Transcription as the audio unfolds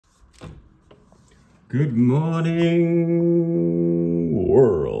Good morning,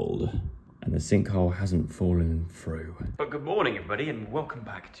 world. And the sinkhole hasn't fallen through. But good morning, everybody, and welcome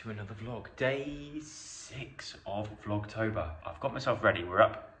back to another vlog. Day 6 of Vlogtober. I've got myself ready. We're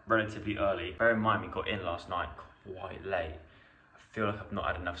up relatively early. Bear in mind, we got in last night quite late. I feel like I've not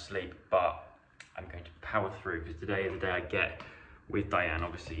had enough sleep, but I'm going to power through because today is the day I get with Diane.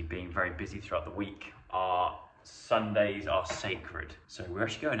 Obviously, being very busy throughout the week. Our Sundays are sacred. So we're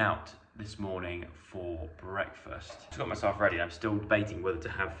actually going out this morning for breakfast. Just got myself ready. I'm still debating whether to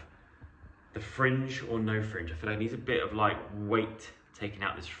have the fringe or no fringe. I feel like it needs a bit of like weight taken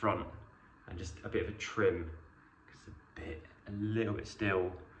out this front and just a bit of a trim. It's a little bit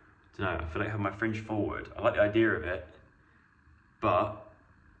still. I don't know, I feel like I have my fringe forward. I like the idea of it, but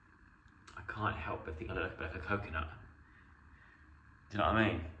I can't help but think I look a bit like a coconut. Do you know what I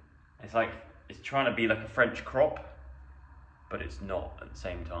mean? It's like, it's trying to be like a French crop, but it's not at the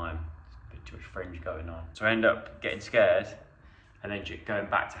same time. There's a bit too much fringe going on. So I end up getting scared and then going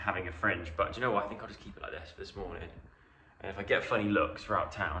back to having a fringe. But do you know what? I think I'll just keep it like this for this morning. And if I get funny looks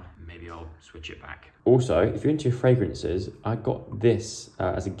throughout town, maybe I'll switch it back. Also, if you're into your fragrances, I got this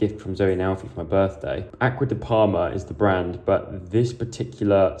as a gift from Zoe and Alfie for my birthday. Acqua di Parma is the brand, but this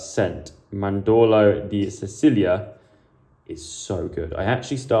particular scent, Mandorlo di Sicilia, is so good. I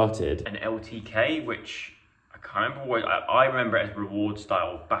actually started an LTK, which I can't remember what, I remember it as reward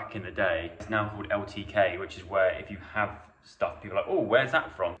style back in the day. It's now called LTK, which is where if you have stuff, people are like, oh, where's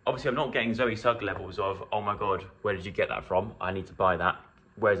that from? Obviously, I'm not getting Zoe Sugg levels of, oh my God, where did you get that from? I need to buy that.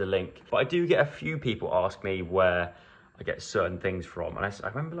 Where's a link? But I do get a few people ask me where I get certain things from. And I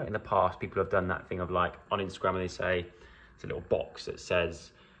remember like in the past, people have done that thing of like on Instagram and they say, it's a little box that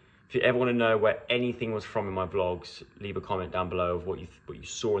says, if you ever want to know where anything was from in my vlogs, leave a comment down below of what you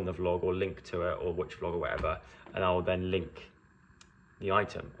saw in the vlog or link to it or which vlog or whatever. And I'll then link the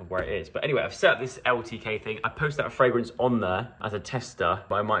item of where it is. But anyway, I've set up this LTK thing. I posted a fragrance on there as a tester,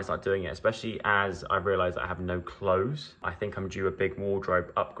 but I might start doing it, especially as I realize I have no clothes. I think I'm due a big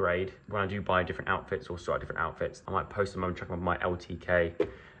wardrobe upgrade. When I do buy different outfits or start different outfits, I might post them on track of my LTK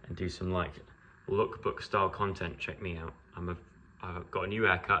and do some like lookbook style content. Check me out. I've got a new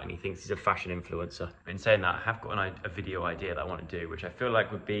haircut and he thinks he's a fashion influencer. In saying that, I have got a video idea that I want to do, which I feel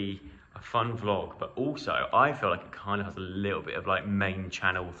like would be a fun vlog, but also I feel like it kind of has a little bit of like main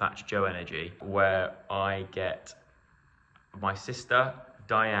channel Thatch Joe energy, where I get my sister,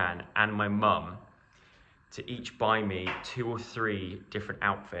 Diane, and my mum to each buy me 2 or 3 different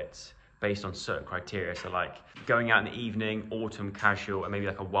outfits based on certain criteria. So like going out in the evening, autumn casual, and maybe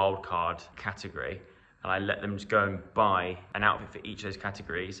like a wild card category. And I let them just go and buy an outfit for each of those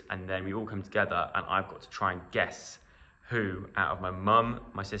categories. And then we all come together and I've got to try and guess who out of my mum,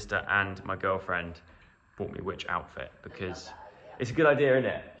 my sister, and my girlfriend bought me which outfit, because it's a good idea, isn't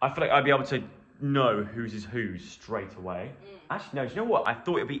it? I feel like I'd be able to know whose is whose straight away. Actually, no, do you know what? I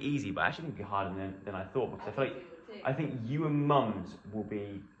thought it'd be easy, but I actually think it'd be harder than I thought, because I feel like, I think you and mums will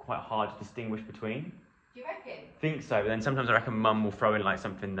be quite hard to distinguish between. Do you reckon? Think so, but then sometimes I reckon mum will throw in like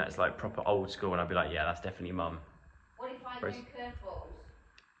something that's like proper old school and I'll be like, yeah, that's definitely mum. What if I do curveballs?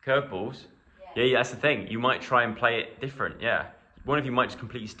 Curveballs? Yeah, that's the thing. You might try and play it different, yeah. One of you might just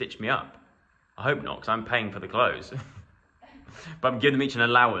completely stitch me up. I hope not, because I'm paying for the clothes. But I'm giving them each an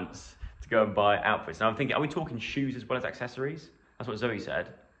allowance to go and buy outfits. Now I'm thinking, are we talking shoes as well as accessories? That's what Zoe said.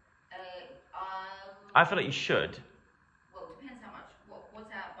 I feel like you should. Well, it depends how much. What's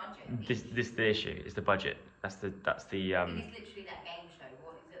our budget? This is the issue. Is the budget. That's the. It's literally that game show.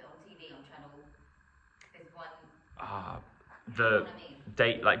 What is it on TV on channel? There's one. The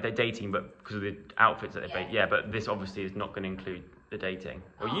date, like they're dating, but because of the outfits that they make. Yeah, but this obviously is not going to include the dating.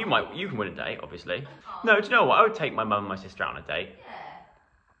 Well, you can win a date, obviously. No, do you know what? I would take my mum and my sister out on a date. Yeah.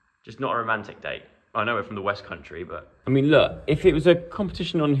 Just not a romantic date. I know we're from the West Country, but I mean, look, if it was a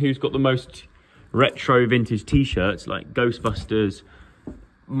competition on who's got the most retro vintage t-shirts, like Ghostbusters,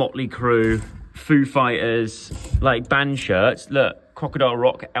 Motley Crue, Foo Fighters, like band shirts, look, Crocodile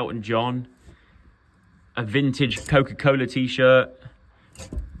Rock, Elton John, a vintage Coca-Cola t-shirt,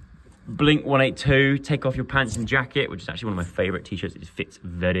 Blink 182, Take Off Your Pants and Jacket, which is actually one of my favorite t-shirts. It fits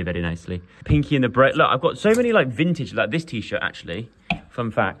very, very nicely. Pinky and the Brain. Look, I've got so many like vintage, like this t-shirt actually.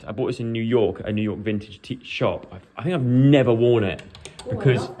 Fun fact, I bought this in New York, a New York vintage shop. I think I've never worn it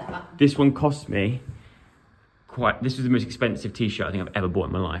because this one cost me this was the most expensive t-shirt I think I've ever bought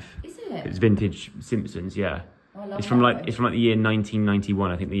in my life. Is it? It's vintage Simpsons, yeah. Oh, I love it's from like the year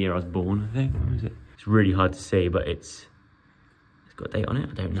 1991, I think the year I was born, I think. What was it? It's really hard to see, but it's got a date on it,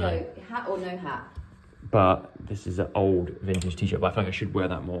 I don't know. Joe, hat or no hat? But this is an old vintage t-shirt, but I feel like I should wear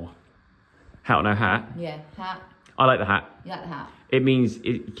that more. Hat or no hat? Yeah, hat. I like the hat. You like the hat? It means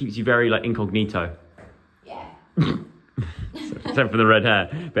it keeps you very like incognito. Except for the red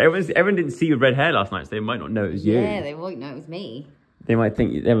hair. But everyone didn't see the red hair last night, so they might not know it was you. Yeah, they won't know it was me. They might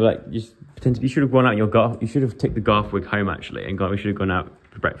think, they were like, just pretend to, you should have gone out in your you should have taken the Garth wig home actually, and we should have gone out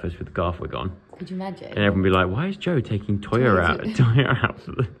for breakfast with the Garth wig on. Could you imagine? And everyone would be like, why is Joe taking Toya out? Toya out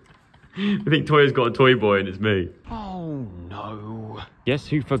for the... I think Toya's got a toy boy and it's me. Oh no. Guess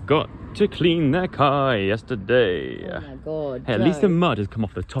who forgot to clean their car yesterday? Oh my god. Hey, at least the mud has come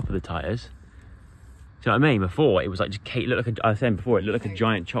off the top of the tyres. Do you know what I mean? Before, it was like just cake. Looked like I was saying before, it looked like a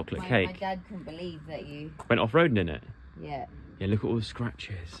giant chocolate cake. My dad couldn't believe that you... Went off-roading in it? Yeah. Yeah, look at all the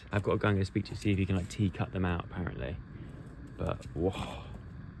scratches. I've got to go and go speak to see if you can like cut them out, apparently. But, whoa.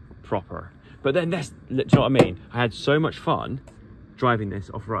 Proper. But then do you know what I mean? I had so much fun driving this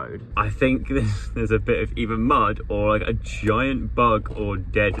off-road. I think there's a bit of either mud or like a giant bug or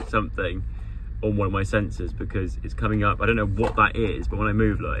dead something on one of my sensors because it's coming up. I don't know what that is, but when I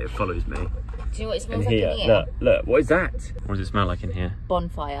move, look, it follows me. Do you know what it smells like in here? Look, what is that? What does it smell like in here?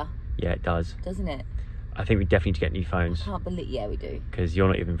 Bonfire. Yeah, it does. Doesn't it? I think we definitely need to get new phones. I can't believe, yeah, we do. Because you're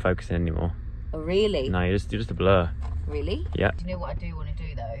not even focusing anymore. Oh, really? No, you're just a blur. Really? Yeah. Do you know what I do want to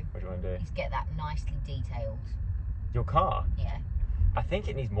do, though? What do you want to do? Is get that nicely detailed. Your car? Yeah. I think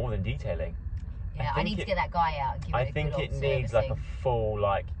it needs more than detailing. Yeah, I need to get that guy out and give it a good I think it needs servicing. like a full,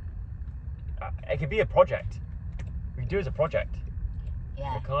 like... it could be a project. We could do it as a project.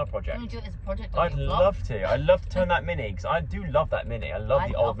 Yeah. A car project. You want to do it as a project? I'd love to. I'd love to turn that Mini, because I do love that Mini. I love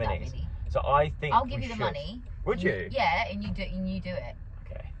the old Minis. Mini. So I think I'll give you the money. Would you? Yeah, and you do it.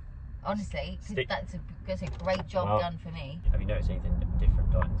 Okay. Honestly, that's a great job done for me. Have you noticed anything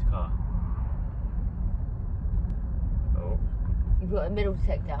different on this car? Oh. You've got a metal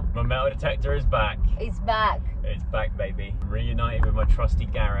detector. My metal detector is back. It's back. It's back, baby. Reunited with my trusty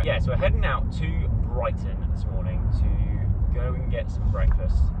Garrett. Yeah, so we're heading out to Brighton this morning to go and get some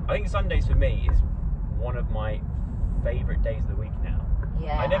breakfast. I think Sundays for me is one of my favourite days of the week now.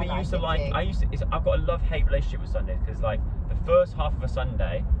 Yeah, I never used to like. I've got a love-hate relationship with Sundays because, like, the first half of a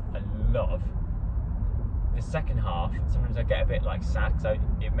Sunday I love. The second half, sometimes I get a bit like sad because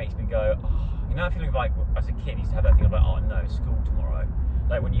it makes me go, oh, you know, I feel like as a kid I used to have that thing of like, oh no, school tomorrow.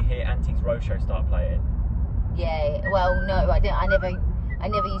 Like when you hear Antiques Roadshow start playing. Yeah. Well, no, I didn't. I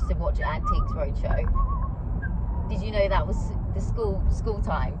never used to watch Antiques Roadshow. Did you know that was the school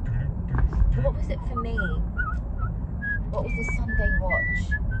time? What was it for me? What was the Sunday watch?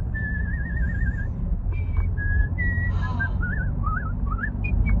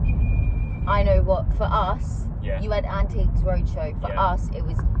 I know what, for us, you had Antiques Roadshow. For us, it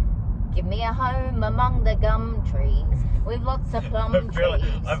was give me a home among the gum trees with lots of plum trees.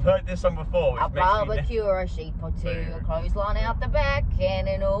 I've heard this song before. A barbecue or a sheep or two, a clothesline out the back, and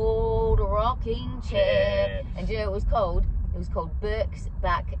an old rocking chair. And do you know what it was called? It was called Burke's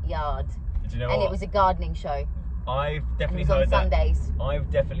Backyard. Do you know and what? It was a gardening show. I've definitely heard that. Sundays. I've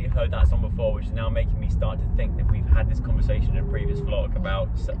definitely heard that song before, which is now making me start to think that we've had this conversation in a previous vlog about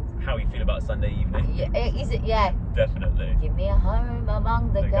how we feel about Sunday evening. Yeah, is it? Yeah. Definitely. Give me a home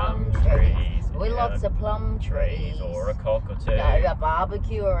among the gum trees with lots of plum trees, or a cock or two, a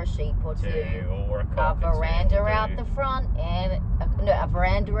barbecue or a sheep or two, or a cock a veranda out the front, and a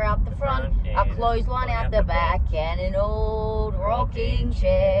veranda out the front, a clothesline out the back, and an old rocking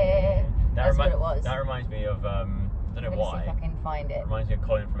chair. That's what it was. That reminds me of, I don't know why. See if I can find it. It reminds me of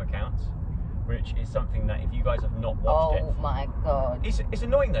Colin from Accounts, which is something that if you guys have not watched it. Oh my god. It's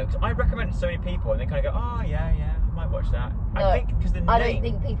annoying though, because I recommend it to so many people and they kind of go, oh yeah, I might watch that. No, I think because the name. I don't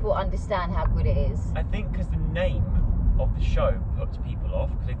think people understand how good it is. I think because the name of the show puts people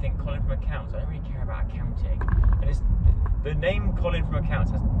off, because they think Colin from Accounts, I don't really care about accounting. And it's, the name Colin from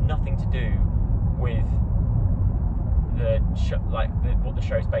Accounts has nothing to do with what the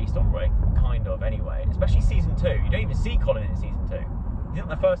show's based on, right? Kind of, anyway. Especially season 2. You don't even see Colin in season 2. He's in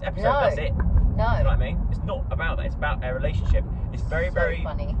the first episode. No. That's it. No. You know what I mean? It's not about that. It's about a relationship. It's very, very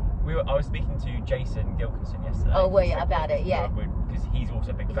funny. I was speaking to Jason Gilkinson yesterday. Oh, were you? About it, yeah. Because he's also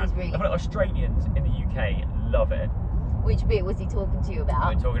a big fan. Really... I feel like Australians in the UK love it. Which bit was he talking to you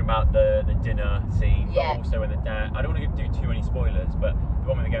about? We're talking about the dinner scene, yeah. But also when the dad. I don't want to do too many spoilers, but the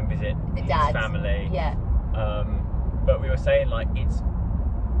one where they go and visit his family. Yeah. But we were saying, like, it's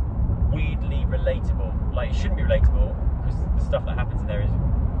weirdly relatable. Like, it shouldn't be relatable because the stuff that happens in there is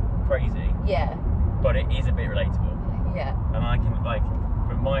crazy. Yeah. But it is a bit relatable. Yeah. And I can, like,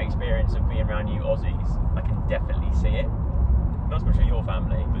 from my experience of being around you Aussies, I can definitely see it. Not so much of your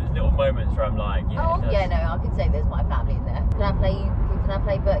family, but there's little moments where I'm like, yeah. Oh, yeah, no, I can say there's my family in there. Can I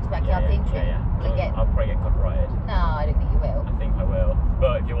play Burke's Backyard theme tune? Yeah. I'll probably get copyrighted. No, I don't think you will. I think I will.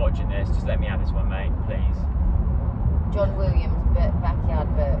 But if you're watching this, just let me have this one, mate, please. John Williams,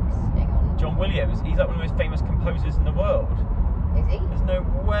 Backyard Burks. Hang on. John Williams. Williams, he's like one of the most famous composers in the world. Is he? There's no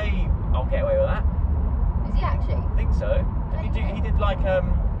way I'll get away with that. Is he actually? I think so. He did like,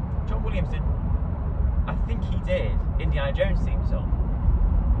 John Williams did, I think he did Indiana Jones theme song.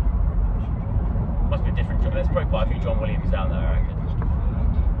 Must be a different John. There's probably quite a few John Williams out there, I reckon.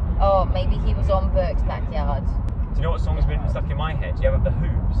 Oh, maybe he was on Burke's Backyard. Do you know what song's been stuck in my head? Do you have the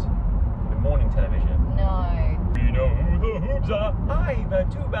Hoobs? The morning television. No. We know who the Hoobs are. Hi, the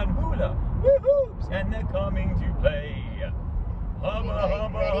tube and hula. We're Hoobs, and they're coming to play. Hubba,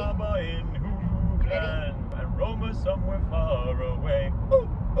 hubba, hubba in Hoobland. And Roma somewhere far away. Ooh,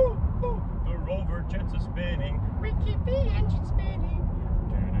 ooh, ooh. The rover jets are spinning. We keep the engine spinning.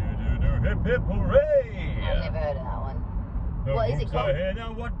 Do-do-do-do, hip, hip, hooray. I've never heard of that one. What is it called? Here,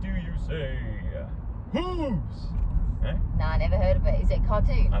 now what do you say? Hooves! Eh? Nah, I never heard of it. Is it a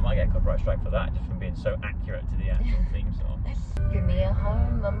cartoon? I might get a copyright strike for that, just from being so accurate to the actual theme song. Give me a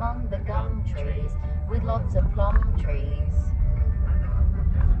home among the gum trees with lots of plum trees.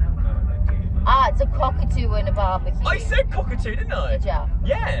 Ah, it's a cockatoo and a barbecue. I said cockatoo, didn't I? Did ya?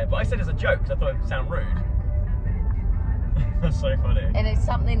 Yeah, but I said as a joke because I thought it would sound rude. That's so funny. And it's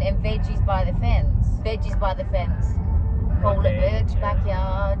something in Veggies by the Fence. Veggies by the Fence. Call it Burke's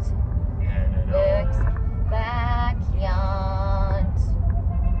Backyard. Burke's Backyard.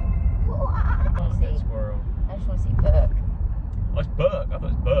 Ooh, I want to see. Squirrel. I just want to see Burke. Oh, it's Burke. I thought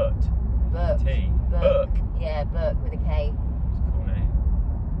it was Bert. Burke. T. Burke. Yeah, Burke with a K. It's a cool name.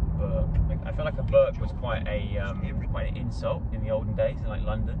 Burke. I feel like a Burke was quite an insult in the olden days in like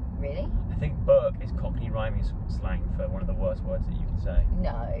London. Really? I think Burke is Cockney rhyming slang for one of the worst words that you can say.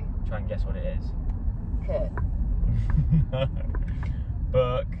 No. Try and guess what it is. Kurt. No.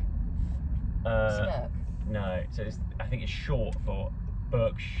 Burke. Smirk. No. So I think it's short for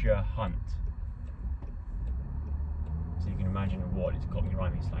Berkshire Hunt. So you can imagine what it's Cockney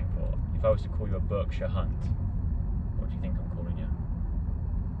rhyming slang for. If I was to call you a Berkshire Hunt, what do you think I'm calling you?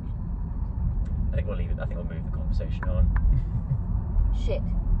 I think we'll leave it. I think we'll move the conversation on. Shit.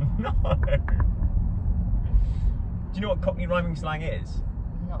 No. Do you know what Cockney rhyming slang is?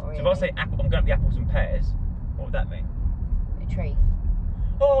 Not really. So if I say apple, I'm going up the apples and pears, what would that mean? A tree.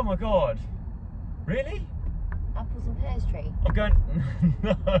 Oh my god. Really? Apples and pears tree. I'm going.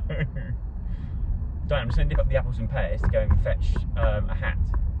 No. Diane, I'm just going to dip up the apples and pears to go and fetch a hat.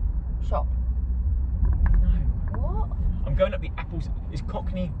 Shop. No. What? I'm going up the apples. It's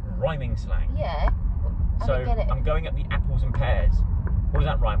Cockney rhyming slang. Yeah. I So don't get it. I'm going up the apples and pears. What does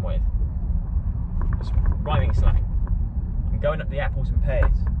that rhyme with? It's rhyming slang. I'm going up the apples and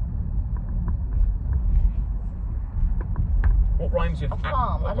pears. What rhymes with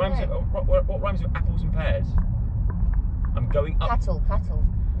farm? what rhymes with apples and pears? I'm going up. Cattle.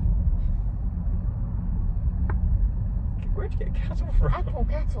 Where'd you get cattle from?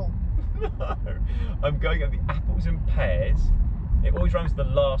 Cattle. No. I'm going up the apples and pears. It always rhymes with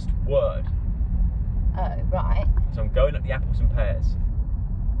the last word. Oh, right. So I'm going up the apples and pears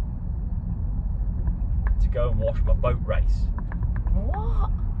to go and wash my boat race.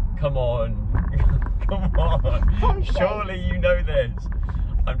 What? Come on. Come on. Okay. Surely you know this.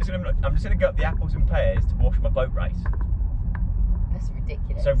 I'm just gonna go up the apples and pears to wash my boat race. That's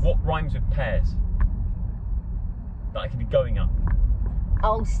ridiculous. So what rhymes with pears that I can be going up?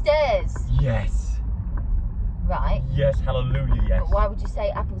 Oh, stairs. Yes. Right. Yes, hallelujah, yes. But why would you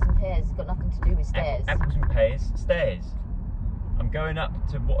say apples and pears? It's got nothing to do with stairs. Apples and pears, stairs. I'm going up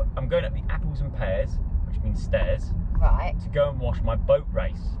the apples and pears, which means stairs, Right. to go and wash my boat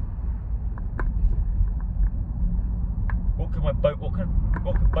race. What could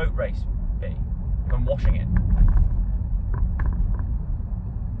boat race be if I'm washing it?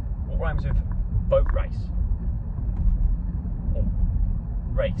 What rhymes with boat race? Or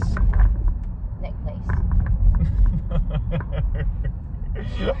race? Necklace.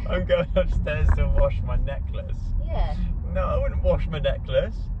 I'm going upstairs to wash my necklace. Yeah. No, I wouldn't wash my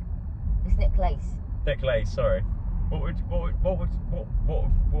necklace. It's necklace. Necklace, sorry. What would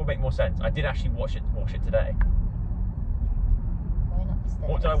make more sense? I did actually wash it today. Going up the stairs.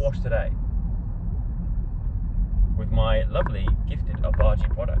 What did I wash today? With my lovely gifted Abaji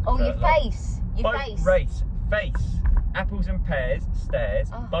product. Oh, your face. Your boat face. race, face. Apples and pears,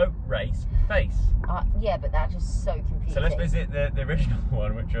 stairs, boat race, face. Yeah, but that's just so confusing. So let's visit the original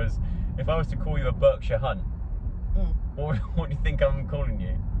one, which was, if I was to call you a Berkshire Hunt, what do you think I'm calling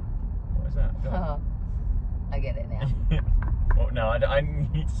you? What is that? I get it now. Well, no, I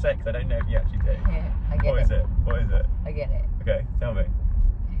need to say because I don't know if you actually do. Yeah, I get it. What is it? What is it? I get it. Okay, tell me.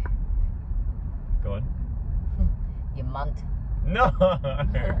 Go on. You munt. No!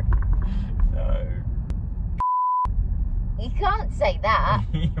 No. You can't say that.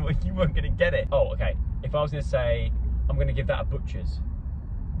 Well, you weren't going to get it. Oh, okay. If I was going to say, I'm going to give that a butcher's.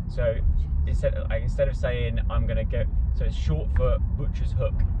 So instead of saying I'm going to go, so it's short for butcher's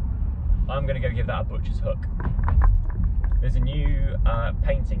hook. I'm going to go give that a butcher's hook. There's a new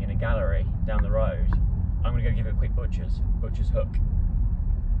painting in a gallery down the road. I'm going to go give it a quick butcher's hook.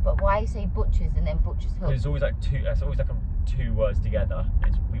 But why you say butcher's and then butcher's hook? Because it's always like two words together.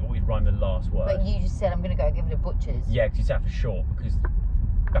 We always rhyme the last word. But you just said I'm going to go give it a butcher's. Yeah, because you said that for short, because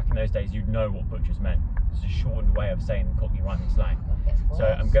back in those days you'd know what butcher's meant. It's a shortened way of saying Cockney rhyming slang. So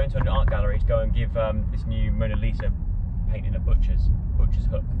I'm going to an art gallery to go and give this new Mona Lisa painting a butcher's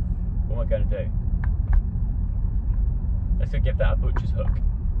hook. What am I going to do? Let's go give that a butcher's hook.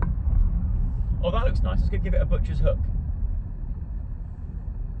 Oh, that looks nice. Let's go give it a butcher's hook.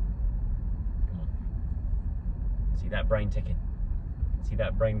 Come on. See that brain ticking? See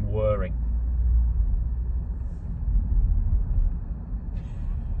that brain whirring?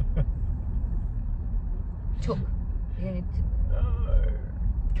 Took. No.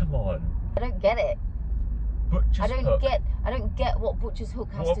 Come on. I don't get it. Butcher's hook. I don't get what butcher's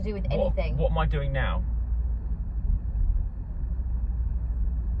hook has to do with anything. What am I doing now?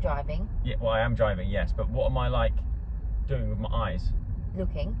 Driving. Yeah, well, I am driving, yes, but what am I like doing with my eyes?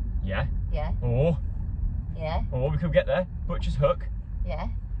 Looking. Yeah. Yeah. Or. Yeah. Or we could get there. Butcher's hook. Yeah.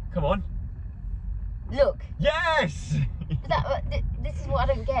 Come on. Look. Yes. This is what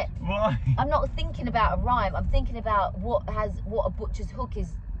I don't get. Why? I'm not thinking about a rhyme. I'm thinking about what a butcher's hook is.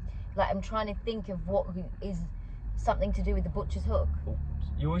 Like, I'm trying to think of what is something to do with the butcher's hook.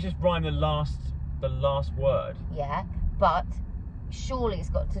 You always just rhyme the last word. Yeah, but surely it's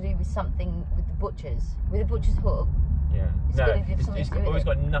got to do with something with the butcher's. With the butcher's hook. Yeah. It's always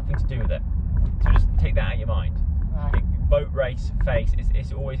got nothing to do with it. So just take that out of your mind. Right. Boat race, face.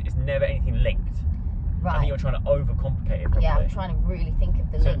 It's never anything linked. Right. I think you're trying to overcomplicate it. Probably. Yeah, I'm trying to really think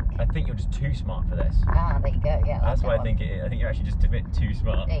of the link. I think you're just too smart for this. Ah, there you go. Yeah. That's what I think it is. I think you're actually just a bit too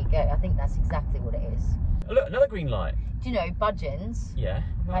smart. There you go. I think that's exactly what it is. Oh, look, another green light. Do you know Budgeons? Yeah.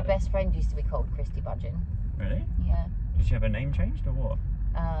 My best friend used to be called Christy Budgeon. Really? Yeah. Did she have her name changed or what?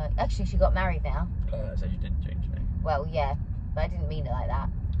 Actually, she got married now. So you didn't change her name. Well, yeah, but I didn't mean it like that.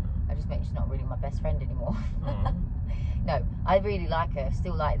 I just meant she's not really my best friend anymore. No, I really like her.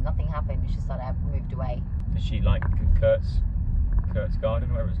 Still like her. Nothing happened. It's just that I moved away. Did she like Kurt's garden,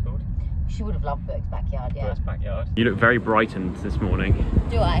 whatever it's called? She would have loved Bert's backyard, yeah. Bert's backyard. You look very brightened this morning.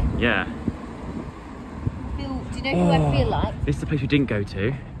 Do I? Yeah. Do you know who I feel like? This is the place we didn't go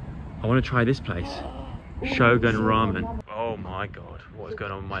to. I want to try this place. Shogun Ramen. Oh my god, what is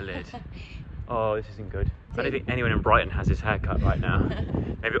going on with my lid? Oh, this isn't good. I don't think anyone in Brighton has this haircut right now.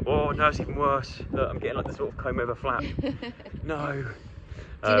 Maybe, oh no, it's even worse. Look, I'm getting like this sort of comb over flap. No.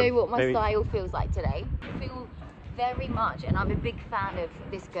 Do you know what my style feels like today? I feel very much, and I'm a big fan of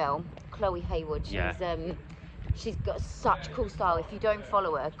this girl, Chloe Hayward. She's got such cool style. If you don't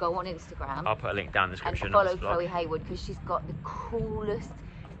follow her, go on Instagram. I'll put a link down in the description. And follow Chloe Hayward because she's got the coolest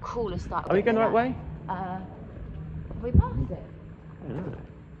style. Are we going the right way? Have we passed it? I don't know.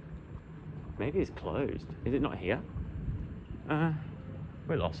 Maybe it's closed. Is it not here?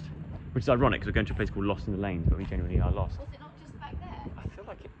 We're lost. Which is ironic because we're going to a place called Lost in the Lanes, but we genuinely are lost. Was it not just back there? I feel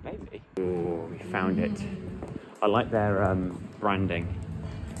like it maybe. Oh, we found it. I like their branding.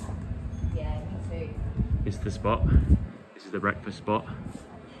 Yeah, me too. This is the spot. This is the breakfast spot.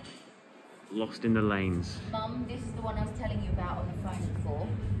 Lost in the Lanes. Mum, this is the one I was telling you about on the phone before.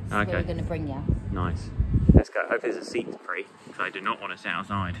 This Okay. is where we're going to bring you. Nice. Let's go. Hope there's a seat free because I do not want to sit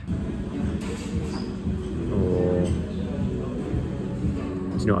outside. Oh.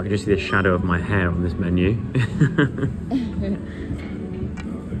 You know, I can just see the shadow of my hair on this menu.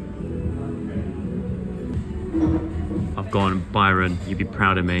 I've gone Byron, you'd be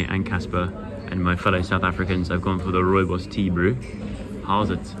proud of me, and Casper, and my fellow South Africans. I've gone for the Rooibos tea brew. How's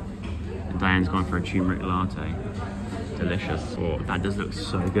it? And Diane's gone for a turmeric latte. Delicious. Oh, that does look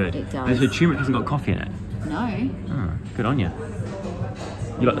so good. It does. The turmeric hasn't got coffee in it. No. Oh, good on you.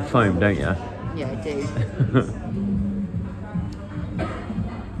 You like the foam, don't you? Yeah, I do.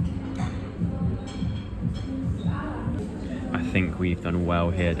 I think we've done well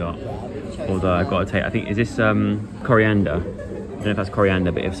here, Dot. Although I've got to take, I think, is this coriander? I don't know if that's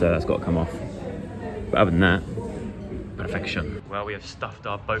coriander, but if so, that's got to come off. But other than that, perfection. Well, we have stuffed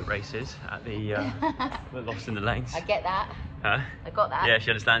our boat races at the we're Lost in the Lanes. I get that. Huh? I got that. Yeah, she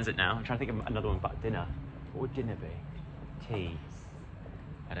understands it now. I'm trying to think of another one about dinner. What would dinner be? Tea?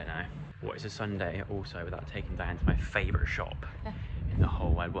 I don't know. What is a Sunday also without taking Diane to my favourite shop in the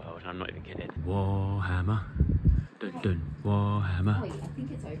whole wide world? And I'm not even kidding. Warhammer. Dun dun. Warhammer. Wait, I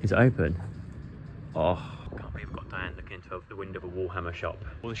think it's open. Is it open? Oh, I can't believe I've got Diane looking into of the window of a Warhammer shop.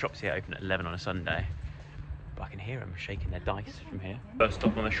 All the shops here open at 11 on a Sunday. But I can hear them shaking their dice from here. First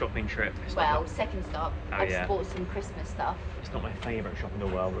stop on the shopping trip. Well, second stop. I just bought some Christmas stuff. It's not my favourite shop in the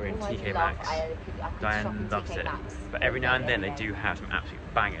world. We're in TK Maxx. Diane loves it. But every now and then they do have some absolute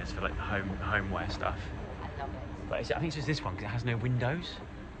bangers for like homeware stuff. I love it. But I think it's just this one because it has no windows.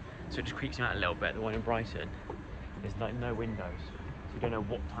 So it just creeps me out a little bit. The one in Brighton, there's like no windows. So you don't know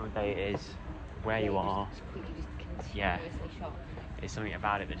what time of day it is, where you are. Yeah. There's something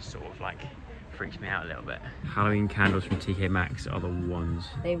about it that just sort of like freaks me out a little bit. Halloween candles from TK Maxx are the ones.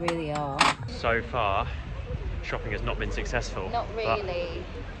 They really are. So far, shopping has not been successful. Not really.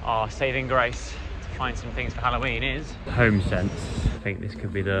 Our saving grace to find some things for Halloween is Home Sense. I think this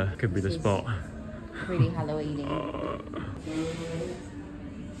could be the spot. Really Halloweeny.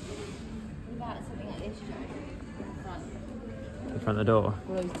 What about something like this, Joe? In front of the door.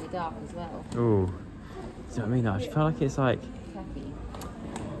 Glows in the dark as well. Ooh. So I mean, I just feel like it's like, Tacky.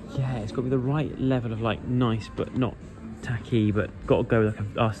 yeah, it's got to be the right level of like nice, but not tacky, but got to go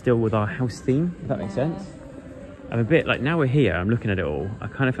like still with our house theme. If that makes sense. I'm a bit like, now we're here, I'm looking at it all. I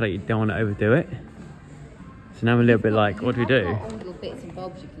kind of feel like you don't want to overdo it. So now I'm a little bit like, what do we do? All your bits and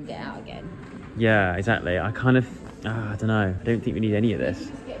bobs you can get out again. Yeah, exactly. I kind of, I don't know. I don't think we need any of this.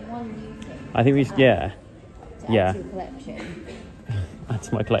 Just get one new thing. I think we should, yeah. To add to your collection. Add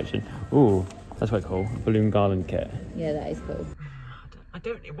to my collection. Ooh, that's quite cool. A balloon garland kit. Yeah, that is cool.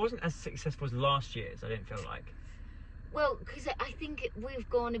 It wasn't as successful as last year's, I didn't feel like. Well, because I think we've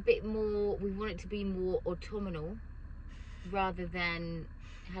gone a bit more, we want it to be more autumnal rather than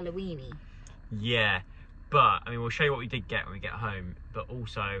Halloweeny. Yeah, but I mean, we'll show you what we did get when we get home. But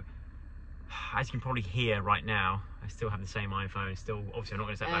also, as you can probably hear right now, I still have the same iPhone. Still, obviously, I'm not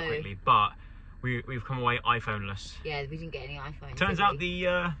going to set that quickly, but we've come away iPhoneless. Yeah, we didn't get any iPhones. Turns out the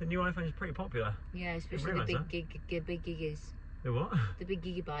new iPhone is pretty popular. Yeah, especially the big gigas. The what? The big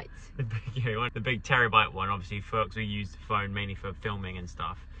gigabytes. The big terabyte one, obviously, folks who use the phone mainly for filming and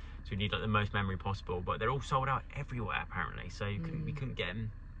stuff. So we need like the most memory possible. But they're all sold out everywhere apparently. So we couldn't get them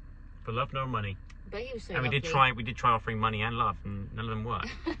for love nor money. But he was so and lovely. we did try offering money and love, and none of them worked.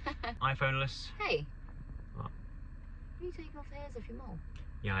 iPhoneless. Hey. What? Are you taking off the hairs off your mole?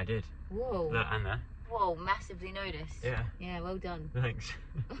 Yeah, I did. Whoa. Look, and there. Whoa, massively noticed. Yeah. Yeah, well done. Thanks.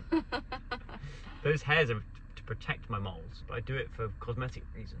 Those hairs are to protect my moles, but I do it for cosmetic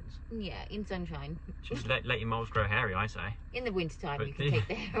reasons. Yeah, in sunshine. Just let your moles grow hairy, I say. In the winter time, you can take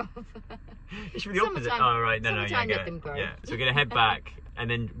the hair off. It should be the opposite. Oh, right. No, yeah, let them grow. Yeah. So we're going to head back and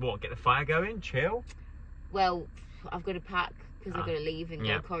then what? Get the fire going? Chill? Well, I've got to pack because I've got to leave and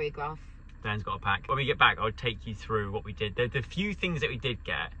go choreograph. Dan's got to pack. When we get back, I'll take you through what we did. The few things that we did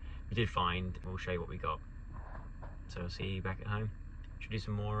get, we did find. We'll show you what we got. So I'll see you back at home. Should we do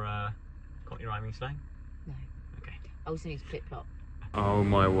some more Cockney rhyming slang? No. Okay. I also need to flip-flop. Oh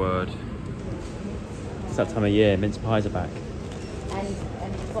my word. It's that time of year, mince pies are back.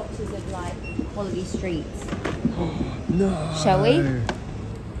 And boxes of like holiday streets. No. Shall we?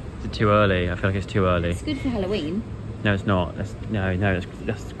 Is it too early? I feel like it's too early. It's good for Halloween. No, it's not. That's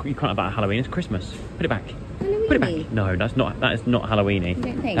you can't have that at Halloween. It's Christmas. Put it back. Halloween-y? Put it back. No, that is not Halloween-y. You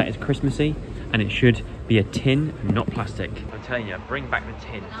don't think? That is Christmassy, and it should be a tin, not plastic. I'm telling you, bring back the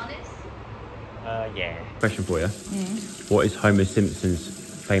tin. Yeah. Question for you. What is Homer Simpson's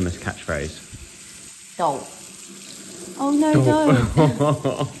famous catchphrase? Doll. Oh no,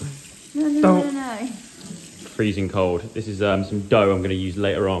 don't. No. Freezing cold. This is some dough I'm going to use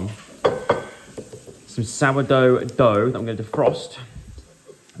later on. Some sourdough dough that I'm going to defrost.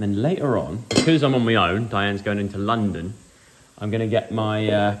 And then later on, because I'm on my own, Diane's going into London, I'm going to get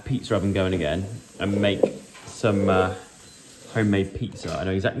my pizza oven going again and make some homemade pizza. I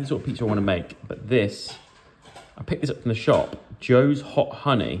know exactly the sort of pizza I want to make, but this, I picked this up from the shop. Joe's Hot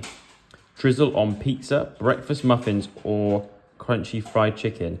Honey. Drizzle on pizza, breakfast muffins, or crunchy fried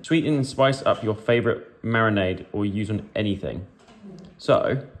chicken. Sweeten and spice up your favourite marinade or use on anything.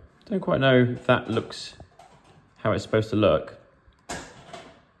 So, don't quite know if that looks how it's supposed to look. Okay,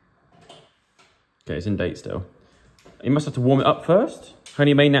 it's in date still. You must have to warm it up first.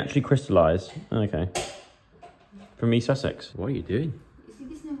 Honey may naturally crystallise. Okay. From East Sussex. What are you doing? You see,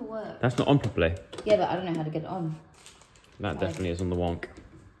 this never works. That's not on properly. Yeah, but I don't know how to get it on. That definitely is on the wonk.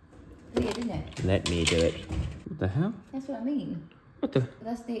 Weird, isn't it? Let me do it. What the hell? That's what I mean. What the?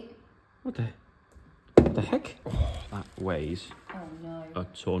 That's the... What the heck? Oh, that weighs Oh no. a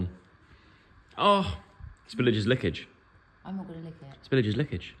ton. Oh, spillage's lickage. I'm not going to lick it. Spillage's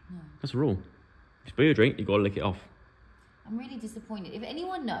lickage. No. That's a rule. If you spill your drink, you've got to lick it off. I'm really disappointed. If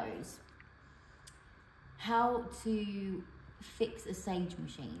anyone knows how to fix a Sage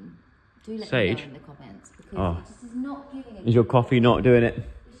machine, Do let Sage? me know in the comments, because it just is not giving it. Is your coffee not doing it?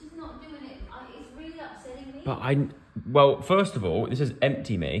 It's just not doing it. It's really upsetting me. But well, first of all, this says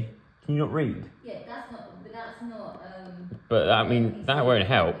empty me. Can you not read? Yeah, that's not. But I mean, that won't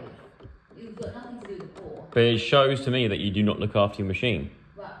help. It's got nothing to do with the pour. But it shows to me that you do not look after your machine.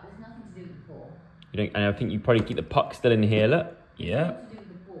 Right, there's nothing to do with the pour. You don't, and I think you probably keep the puck still in here, look. Yeah. Nothing to do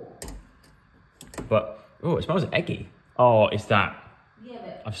with the pour. But, oh, it smells eggy. Oh, it's that. Yeah,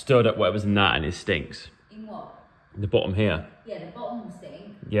 but... I've stirred up whatever's in that and it stinks. In what? The bottom here. Yeah, the bottom will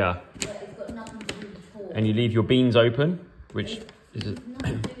stink. Yeah. But it's got nothing to do with the pour. And you leave your beans open, which is... It's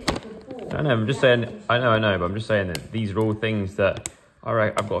nothing to do with the pour. I know, I'm just saying, I know, but I'm just saying that these are all things that, all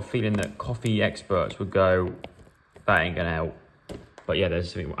right, I've got a feeling that coffee experts would go, that ain't gonna help. But yeah,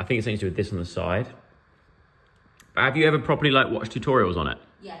 there's something, I think it's something to do with this on the side. But have you ever properly like watched tutorials on it?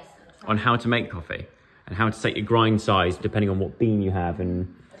 Yes. On how to make coffee and how to set your grind size depending on what bean you have,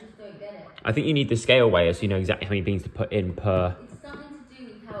 and I just don't get it. I think you need the scale weigher so you know exactly how many beans to put in per. It's something to do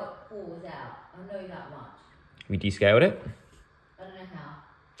with how it pours out. I know that much. Have you descaled it? I don't know how.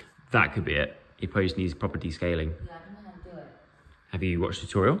 That could be it. You probably just need proper descaling. Yeah, I don't know how to do it. Have you watched a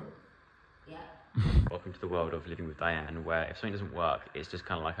tutorial? Yeah. Welcome to the world of living with Diane, where if something doesn't work, it's just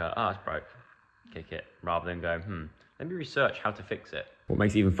kind of like it's broke, kick it, rather than go, let me research how to fix it. What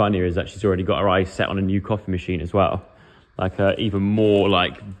makes it even funnier is that she's already got her eyes set on a new coffee machine as well. Like a even more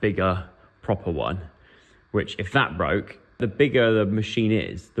like bigger, proper one, which if that broke, the bigger the machine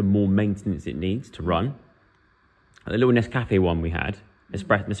is, the more maintenance it needs to run. The little Nescafe one we had,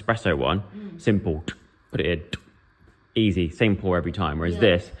 Nespresso one, simple, put it in, easy, same pour every time. Whereas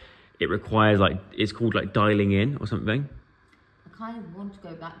this, it requires like, it's called like dialing in or something. I kind of want to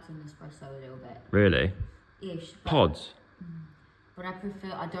go back to Nespresso a little bit. Really? Ish. Pods? But I prefer,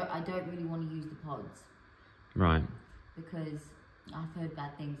 I don't really want to use the pods. Right. Because I've heard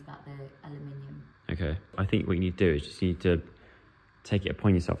bad things about the aluminium. Okay. I think what you need to do is just you need to take it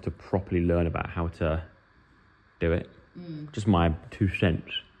upon yourself to properly learn about how to do it. Just my 2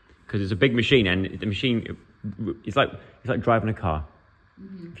 cents. Because it's a big machine, and the machine, it's like driving a car.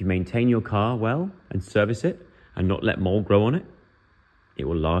 If you maintain your car well and service it and not let mold grow on it, it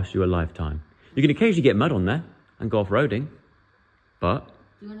will last you a lifetime. You can occasionally get mud on there and go off-roading, but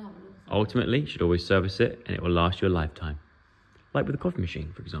ultimately you should always service it and it will last you a lifetime. Like with a coffee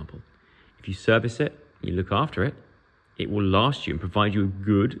machine, for example. If you service it, you look after it, it will last you and provide you a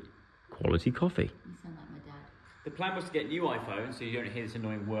good quality coffee. You sound like my dad. The plan was to get new iPhones so you don't hear this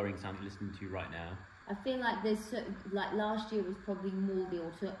annoying whirring sound you're listening to right now. I feel like there's, like last year was probably more the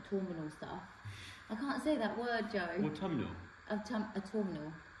autumnal stuff. I can't say that word, Joe. Autumnal.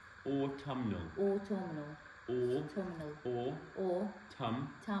 Autumnal. Autumnal. Autumnal. Autumnal.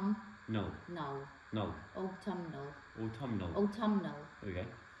 Tum. No. No. No. Autumnal. Autumnal. Autumnal. There we go.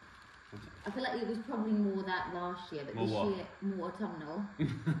 I feel like it was probably more that last year, but More this what? year more autumnal. Is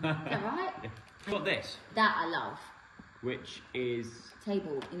that right? Yeah. Got this, That I love. which is,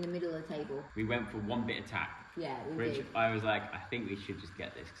 Table in the middle of the table. we went for one bit of tack. Yeah, we Which did. I was like, I think we should just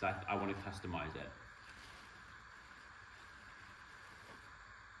get this because I want to customize it.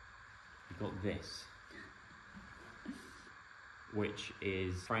 We got this, which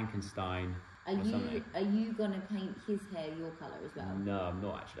is Frankenstein Are or something. you gonna paint his hair your colour as well? No, I'm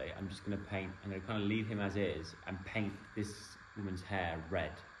not actually. I'm just going to paint, I'm going to kind of leave him as is and paint this woman's hair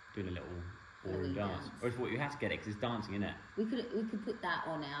red, doing a little ballroom dance. Or I thought you have to get it because it's dancing, isn't it? We could put that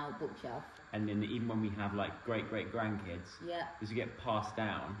on our bookshelf. And then even when we have like great grandkids, Yeah. this will get passed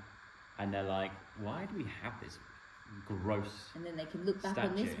down and they're like, why do we have this gross And then they can look back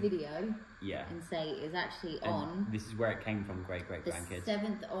on this statue? video Yeah. and say it's actually And on this is where it came from, great the grandkids.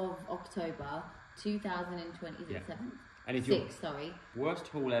 7th of October 2020. Is it 7th? And it's 6th, sorry. worst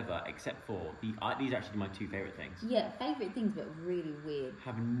haul ever, except for these are actually my 2 favourite things. Yeah, favourite things, but really weird.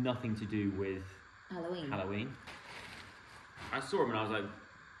 Have nothing to do with Halloween. I saw them and I was like,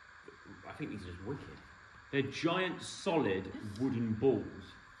 I think these are just wicked. They're giant, solid wooden balls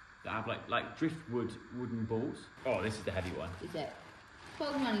that have like driftwood wooden balls. Oh, this is the heavy one. Is it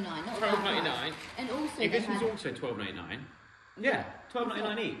 $12.99? Not $12.99. And also, If this they was had- also $12.99. Yeah,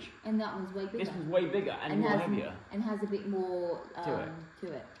 $12.99 each. and that one's way bigger. This was way bigger and more heavier. And has a bit more to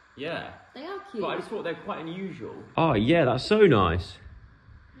it. Yeah. They are cute. But I just thought they're quite unusual. Oh yeah, that's so nice.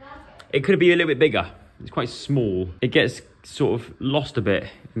 It could be a little bit bigger. It's quite small. It gets sort of lost a bit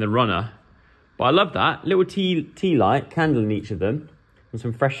in the runner. But I love that. Little tea light, candle in each of them. And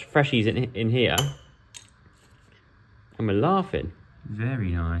some freshies in here. And we're laughing. Very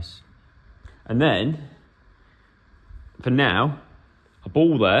nice. And then, for now, a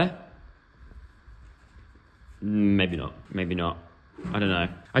ball there. Maybe not. Maybe not. I don't know.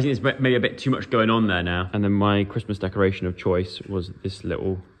 I think there's maybe a bit too much going on there now. And then my Christmas decoration of choice was this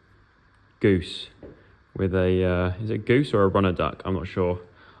little goose with a, is it a goose or a runner duck? I'm not sure.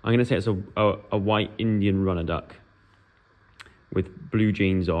 I'm going to say it's a white Indian runner duck with blue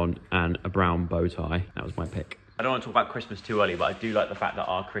jeans on and a brown bow tie. That was my pick. I don't want to talk about Christmas too early, but I do like the fact that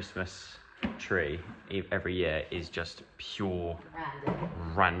our Christmas tree every year is just pure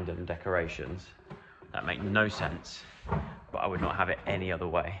random decorations that make no sense, but I would not have it any other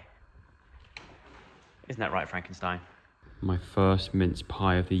way. Isn't that right, Frankenstein? My first mince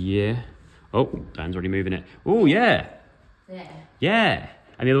pie of the year. Oh, Dan's already moving it. Oh, yeah. Yeah.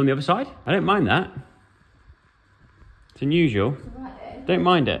 And the other on the other side? I don't mind that. It's unusual. Don't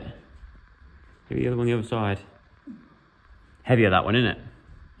mind it. Maybe the other one on the other side. Heavier, that one, isn't it?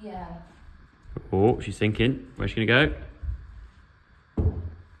 Yeah. Oh, she's thinking. Where's she going to go?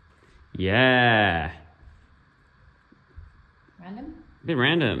 Yeah. Random? A bit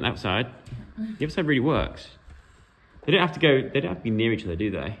random, that side. The other side really works. They don't have to be near each other, do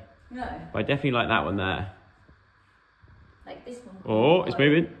they? No. But I definitely like that one there. Like this one. Oh, it's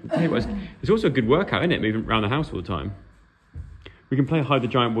moving. It's also a good workout, isn't it? Moving around the house all the time. We can play hide the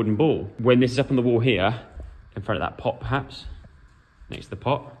giant wooden ball. When this is up on the wall here, in front of that pot perhaps, next to the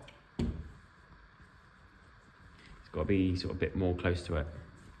pot. It's got to be sort of a bit more close to it.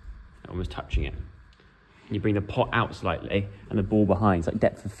 Almost touching it. And you bring the pot out slightly and the ball behind. It's like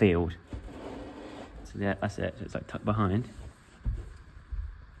depth of field. So yeah, that's it. So it's like tucked behind.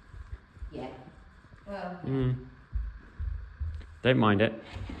 Yeah. Well. Don't mind it.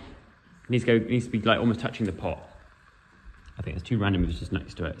 It needs to be like almost touching the pot. I think there's two random moves just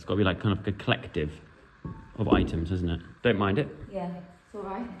next to it. It's got to be like kind of a collective of items, isn't it? Don't mind it. Yeah, it's all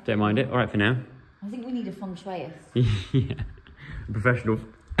right. Don't mind it. All right for now. I think we need a feng shuiist. Yeah, a professional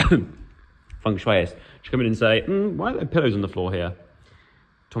feng shuiist. She'll come in and say, why are there pillows on the floor here?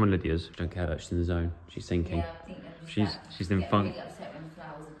 Tom and Lydia's. Don't care that she's in the zone. She's thinking. Yeah, I think she's in feng. Really upset when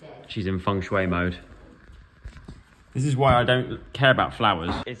flowers are dead. She's in feng shui mode. This is why I don't care about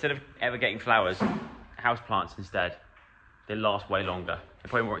flowers. Instead of ever getting flowers, houseplants instead. They last way longer. They're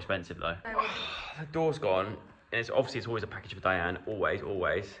probably more expensive though. The door's gone. And it's always a package for Diane. Always.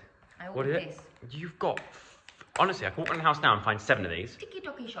 What is it? You've got... Honestly, I can walk around the house now and find 7 of these.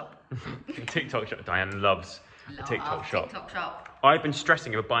 TikTok shop. TikTok shop. Diane loves a TikTok shop. TikTok shop. I've been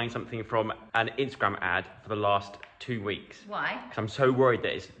stressing over buying something from an Instagram ad for the last 2 weeks. Why? Because I'm so worried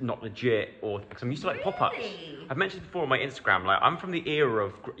that it's not legit, or because I'm used to like pop-ups. I've mentioned before on my Instagram, like I'm from the era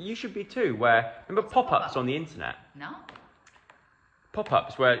of, you should be too, where, remember pop-ups on the internet? No.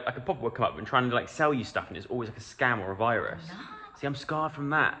 Pop-ups where like a pop-up would come up and trying to like sell you stuff and it's always like a scam or a virus. No. See, I'm scarred from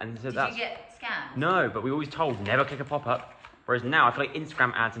that. And so Did you get scammed? No, but we always told never click a pop-up. Whereas now I feel like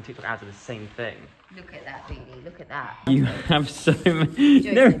Instagram ads and TikTok ads are the same thing. Look at that, Phoebe. Look at that. You have so many.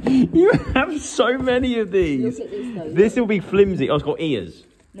 No, you have so many of these. Look at this though. This will be flimsy. Oh, it's got ears.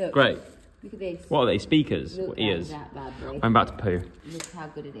 Look. Great. Look at this. What are they? Speakers? Look What ears? at that bad boy. I'm about to poo. Look how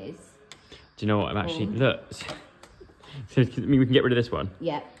good it is. Do you know what? I'm actually look. So I mean, we can get rid of this one.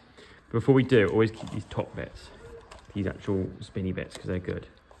 Yeah. Before we do, always keep these top bits, these actual spinny bits, because they're good.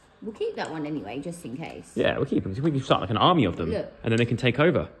 We'll keep that one anyway, just in case. Yeah, we'll keep them. We can start like an army of them, Look. and then they can take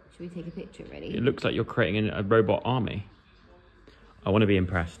over. Should we take a picture? Ready? It looks like you're creating a robot army. I want to be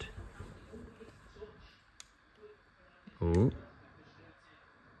impressed. Oh.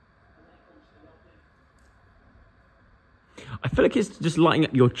 I feel like it's just lighting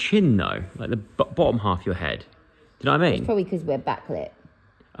up your chin though, like the bottom half of your head. Do you know what I mean? It's probably because we're backlit.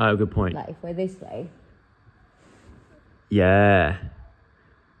 Oh, good point. Like if we're this way. Yeah.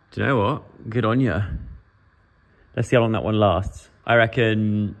 Do you know what? Good on you. Let's see how long that one lasts. I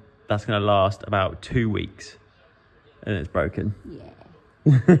reckon that's going to last about 2 weeks. And it's broken.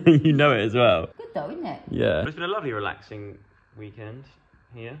 Yeah. You know it as well. Good though, isn't it? Yeah. It's been a lovely relaxing weekend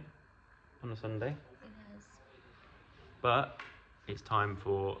here on a Sunday. It has. But it's time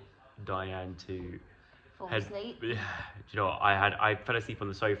for Diane to Fall asleep. Yeah. Do you know what? I fell asleep on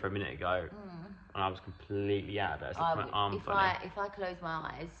the sofa a minute ago and I was completely out of it. I slept my arm funny. If I close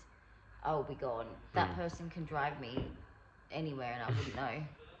my eyes, I will be gone. That person can drive me anywhere and I wouldn't know.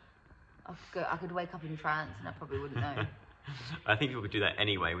 I could wake up in France and I probably wouldn't know. I think people could do that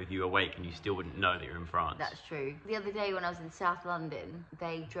anyway with you awake and you still wouldn't know that you're in France. That's true. The other day when I was in South London,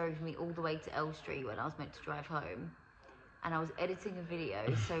 they drove me all the way to Elstree when I was meant to drive home. And I was editing a video,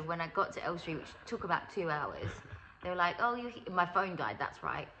 so when I got to Elstree, which took about 2 hours, they were like, oh, my phone died, that's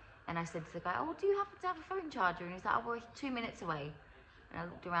right. And I said to the guy, oh, do you happen to have a phone charger? And he's like, oh, we're 2 minutes away. And I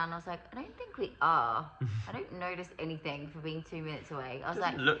looked around and I was like, I don't think we are. I don't notice anything for being 2 minutes away. I was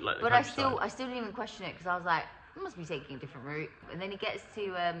like, look like but I still didn't even question it because I was like, I must be taking a different route. And then he gets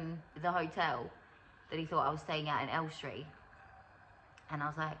to the hotel that he thought I was staying at in Elstree. And I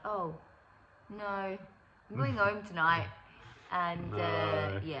was like, oh, no, I'm going home tonight. And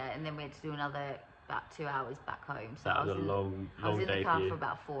yeah, and then we had to do another about 2 hours back home. So that was a long day. I was in the car for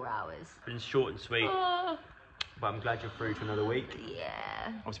about 4 hours. Been short and sweet. But I'm glad you're through to another week.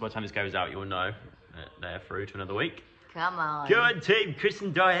 Yeah. Obviously, by the time this goes out, you'll know that they're through to another week. Come on. Go on, team, Chris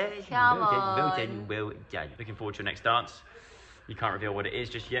and Diane. Come on. Well done. Looking forward to your next dance. You can't reveal what it is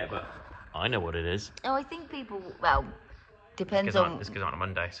just yet, but I know what it is. Oh, I think people, well, depends on... This goes on a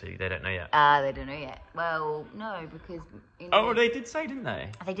Monday, so they don't know yet. They don't know yet. Well, no, because... Oh, they did say, didn't they?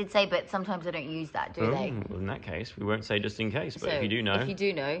 They did say, but sometimes they don't use that, do they? Well, in that case, we won't say just in case, but so, if you do know... If you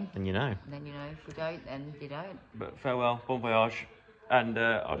do know... Then you know. Then you know. If you don't, then you don't. But farewell, bon voyage. And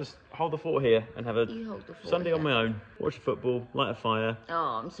I'll just hold the fort here and have a Sunday on my own. Watch the football, light a fire.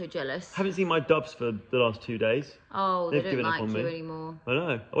 Oh, I'm so jealous. Haven't seen my dubs for the last 2 days. Oh, they've given up on me anymore. I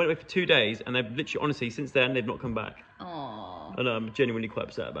know. I went away for 2 days and they've literally, honestly, since then, they've not come back. Oh. And I'm genuinely quite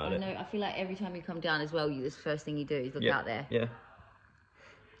upset about it. I know. I feel like every time you come down as well, this first thing you do is look out there. Yeah.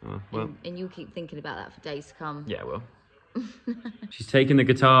 Oh, well. And you'll keep thinking about that for days to come. Yeah, well. She's taking the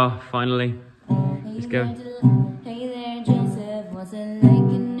guitar, finally. Let's go. Hey there, Joseph. What's it like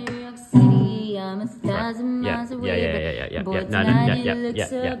in New York City? I'm 1,000 miles away. Yeah. Boy, tonight you look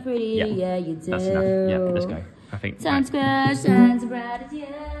so pretty. Yeah, you do. That's enough. Yeah, let's go. I think. Times Square shines bright as you.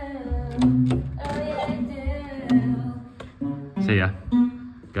 Oh, yeah, you do. See ya.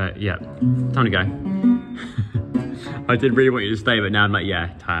 Go. Yeah. Time to go. I did really want you to stay, but now I'm like,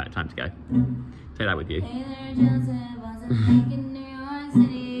 yeah, time to go. Take that with you. Hey there, Joseph. What's it like in New York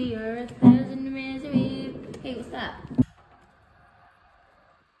City? You're 1,000 misery. Hey, what's that?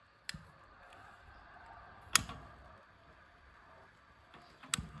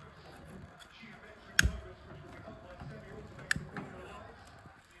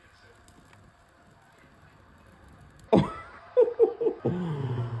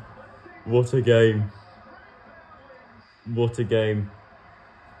 What a game. What a game.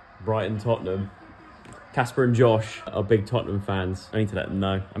 Brighton, Tottenham. Casper and Josh are big Tottenham fans. I need to let them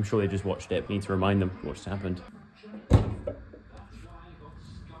know. I'm sure they just watched it. I need to remind them what's happened.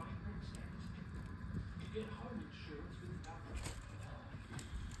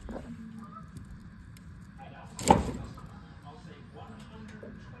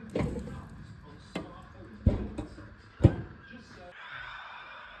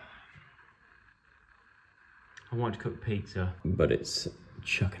 I wanted to cook pizza, but it's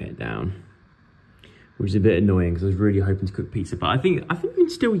chucking it down, which is a bit annoying because I was really hoping to cook pizza. But I think we can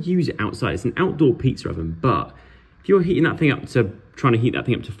still use it outside. It's an outdoor pizza oven, but if you're heating that thing up to, trying to heat that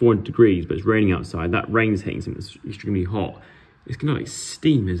thing up to 400 degrees, but it's raining outside, that rain's hitting something that's extremely hot. It's gonna like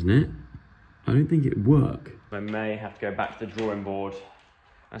steam, isn't it? I don't think it'd work. I may have to go back to the drawing board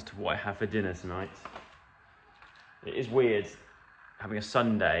as to what I have for dinner tonight. It is weird having a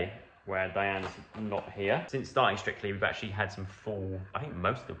Sunday where Diane's not here. Since starting Strictly, we've actually had some full, I think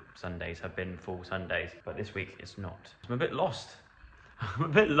most of the Sundays have been full Sundays, but this week it's not. I'm a bit lost. I'm a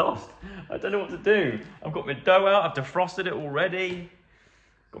bit lost. I don't know what to do. I've got my dough out, I've defrosted it already.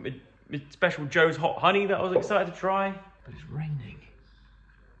 Got my special Joe's hot honey that I was excited to try, but it's raining.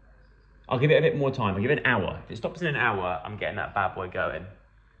 I'll give it a bit more time. I'll give it an hour. If it stops in an hour, I'm getting that bad boy going.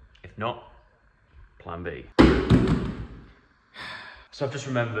 If not, plan B. So I've just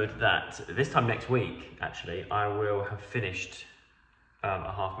remembered that this time next week, actually, I will have finished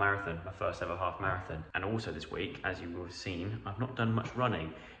a half marathon, my first ever half marathon. And also this week, as you will have seen, I've not done much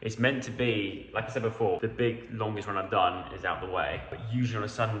running. It's meant to be, like I said before, the big longest run I've done is out the way. But usually on a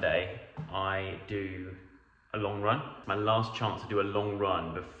Sunday, I do a long run. My last chance to do a long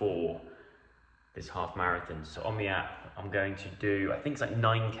run before this half marathon. So on the app, I'm going to do, I think it's like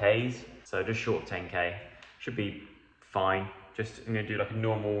 9Ks. So just short 10K, should be fine. Just, I'm gonna do like a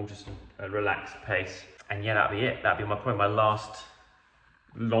normal, just a relaxed pace. And yeah, that'll be it. That'll be probably my last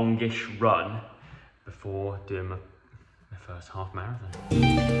longish run before doing my first half marathon.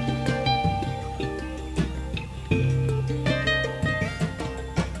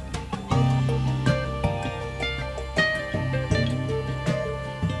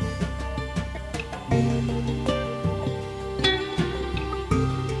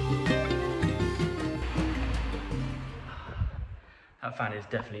 That fan is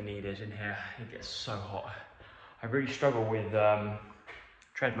definitely needed in here. It gets so hot. I really struggle with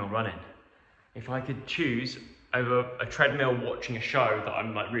treadmill running. If I could choose over a treadmill watching a show that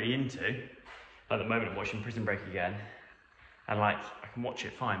I'm like really into, like at the moment I'm watching Prison Break again, and like I can watch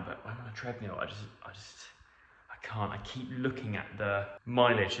it fine, but when I'm on a treadmill, I I keep looking at the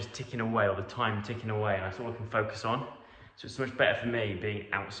mileage just ticking away, or the time ticking away, and that's all I can focus on. So it's so much better for me being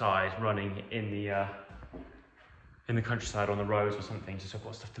outside, running in the countryside, on the roads or something, just so I've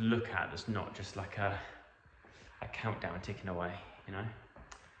got stuff to look at that's not just like a countdown ticking away, you know?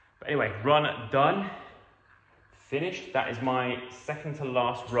 But anyway, run done, finished. That is my second to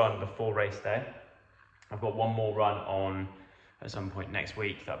last run before race day. I've got one more run on at some point next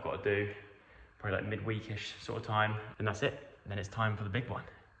week that I've got to do, probably like midweekish sort of time, and that's it. And then it's time for the big one.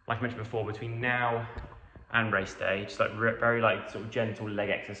 Like I mentioned before, between now and race day, just like very like sort of gentle leg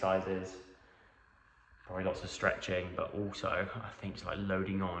exercises, probably lots of stretching, but also I think just like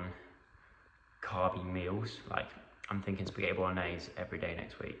loading on carby meals. Like I'm thinking spaghetti bolognese every day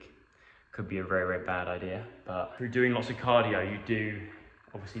next week. Could be a very, very bad idea, but through doing lots of cardio, you do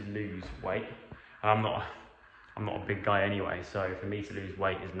obviously lose weight. I'm not a big guy anyway, so for me to lose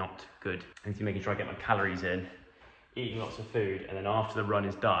weight is not good. I need to making sure I get my calories in, eating lots of food, and then after the run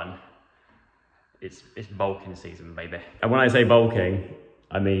is done, it's bulking season, baby. And when I say bulking,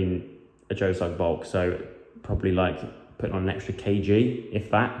 I mean a Joe Slug bulk, so probably like putting on an extra kg,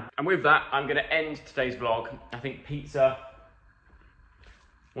 if that. And with that, I'm gonna end today's vlog. I think pizza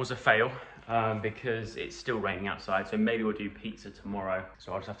was a fail because it's still raining outside, so maybe we'll do pizza tomorrow.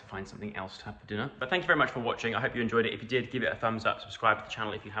 So I'll just have to find something else to have for dinner. But thank you very much for watching. I hope you enjoyed it. If you did, give it a thumbs up, subscribe to the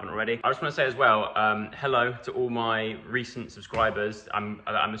channel if you haven't already. I just want to say as well, hello to all my recent subscribers. I'm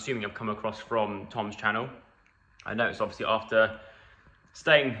assuming I've come across from Tom's channel. I noticed obviously after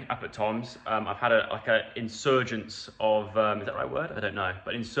staying up at Tom's, I've had a insurgence of, is that the right word? I don't know,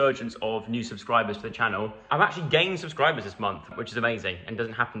 but insurgence of new subscribers to the channel. I've actually gained subscribers this month, which is amazing and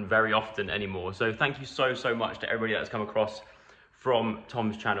doesn't happen very often anymore. So thank you so much to everybody that's come across from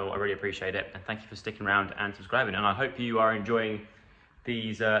Tom's channel. I really appreciate it. And thank you for sticking around and subscribing. And I hope you are enjoying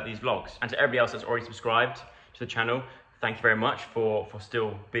these vlogs. And to everybody else that's already subscribed to the channel, thank you very much for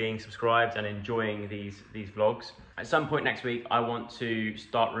still being subscribed and enjoying these vlogs. At some point next week, I want to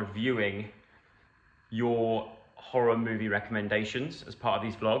start reviewing your horror movie recommendations as part of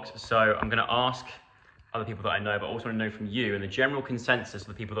these vlogs. So I'm gonna ask other people that I know, but also want to know from you and the general consensus of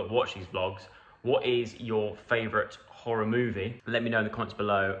the people that watch these vlogs, what is your favorite horror movie? Let me know in the comments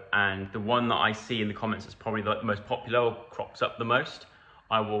below, and the one that I see in the comments that's probably the most popular or crops up the most,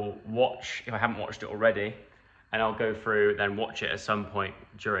 I will watch if I haven't watched it already, and I'll go through, then watch it at some point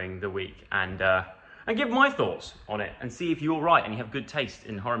during the week and give my thoughts on it and see if you're right and you have good taste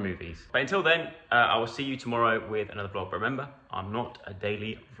in horror movies. But until then, I will see you tomorrow with another vlog. But remember, I'm not a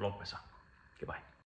daily vlogmasser. Goodbye.